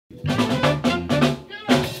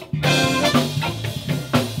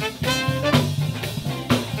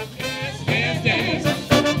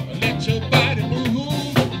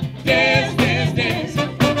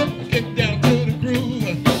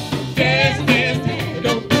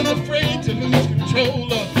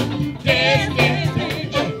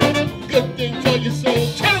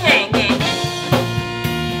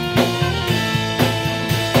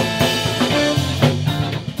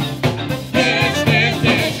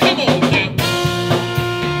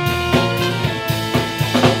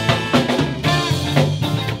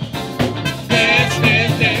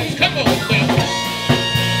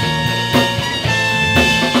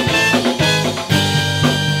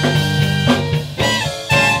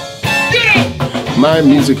My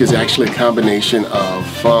music is actually a combination of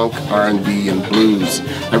funk, R&B, and blues.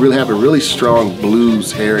 I really have a really strong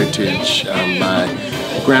blues heritage. My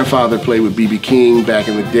grandfather played with B.B. King back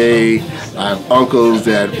in the day. I have uncles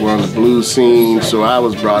that were on the blues scene, so I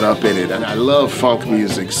was brought up in it. And I love funk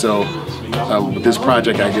music, so with this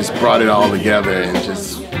project I just brought it all together and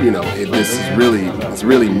just, you know, it's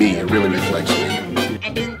really me. It really reflects me.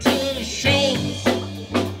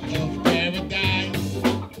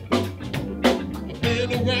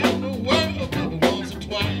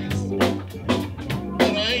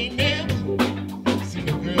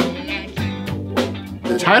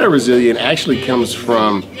 The title Resilient actually comes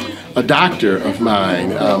from a doctor of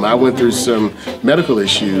mine. I went through some medical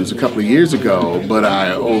issues a couple of years ago, but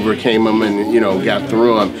I overcame them and, you know, got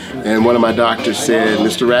through them. And one of my doctors said,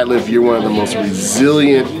 "Mr. Ratliff, you're one of the most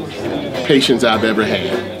resilient patients I've ever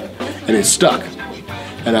had." And it stuck.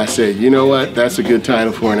 And I said, you know what, that's a good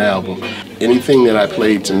title for an album. Anything that I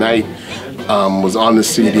played tonight was on the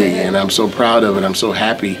CD, and I'm so proud of it. I'm so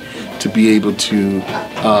happy to be able to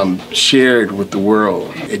share it with the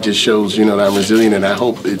world. It just shows, you know, that I'm resilient, and I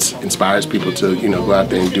hope it inspires people to, you know, go out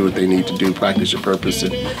there and do what they need to do, practice your purpose,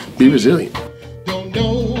 and be resilient. Don't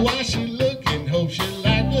know why she looking, hope she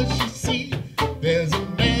like what she see. There's a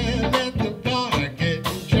man at the bar getting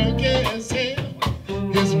drunk as hell.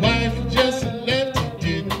 His wife just left,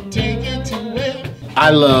 he didn't take it too well. I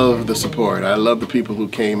love the support. I love the people who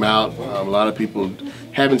came out. A lot of people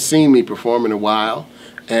haven't seen me perform in a while.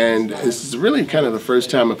 And this is really kind of the first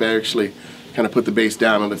time I've actually kind of put the bass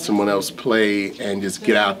down and let someone else play and just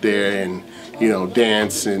get out there and, you know,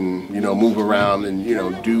 dance and, you know, move around and, you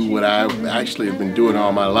know, do what I actually have been doing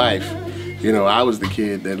all my life. You know, I was the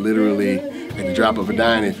kid that literally, at the drop of a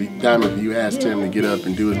dime, if you asked him to get up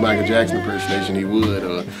and do his Michael Jackson impersonation, he would,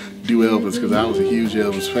 or do Elvis, because I was a huge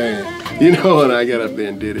Elvis fan. You know, and I got up there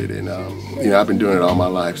and did it, and you know, I've been doing it all my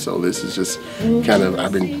life, so this is just kind of,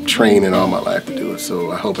 I've been training all my life to do it,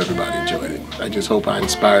 so I hope everybody enjoyed it. I just hope I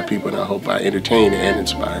inspired people, and I hope I entertain and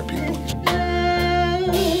inspire people.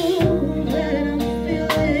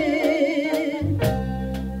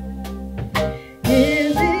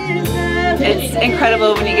 It's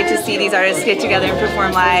incredible when you get to see these artists get together and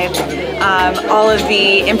perform live. All of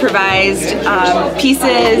the improvised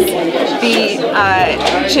pieces,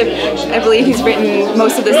 Chip, I believe he's written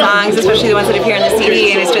most of the songs, especially the ones that appear in the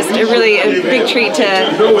CD, and it's just really a big treat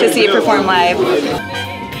to see it perform live.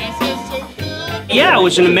 Yeah, it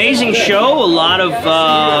was an amazing show. A lot of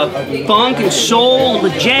funk and soul, the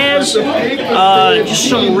jazz, just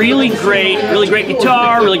some really great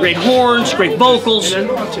guitar, really great horns, great vocals.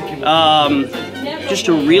 Just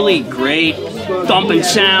a really great thumping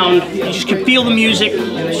sound. You just could feel the music.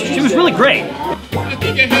 It was really great. I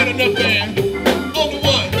think I had enough there. Only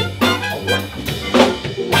one.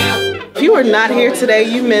 If you were not here today,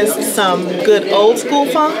 you missed some good old school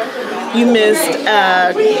funk. You missed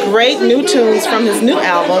great new tunes from his new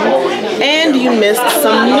album, and you missed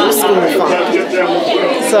some new school funk.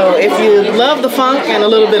 So if you love the funk and a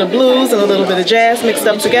little bit of blues and a little bit of jazz mixed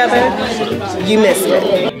up together, you missed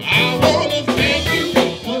it.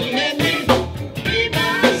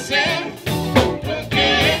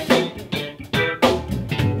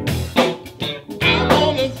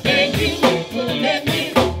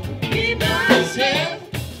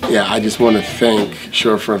 Yeah, I just want to thank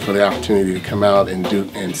Shorefront for the opportunity to come out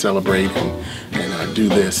and celebrate and do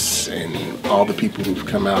this, and all the people who've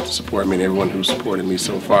come out to support me, and everyone who's supported me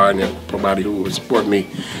so far, and everybody who will support me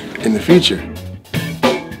in the future.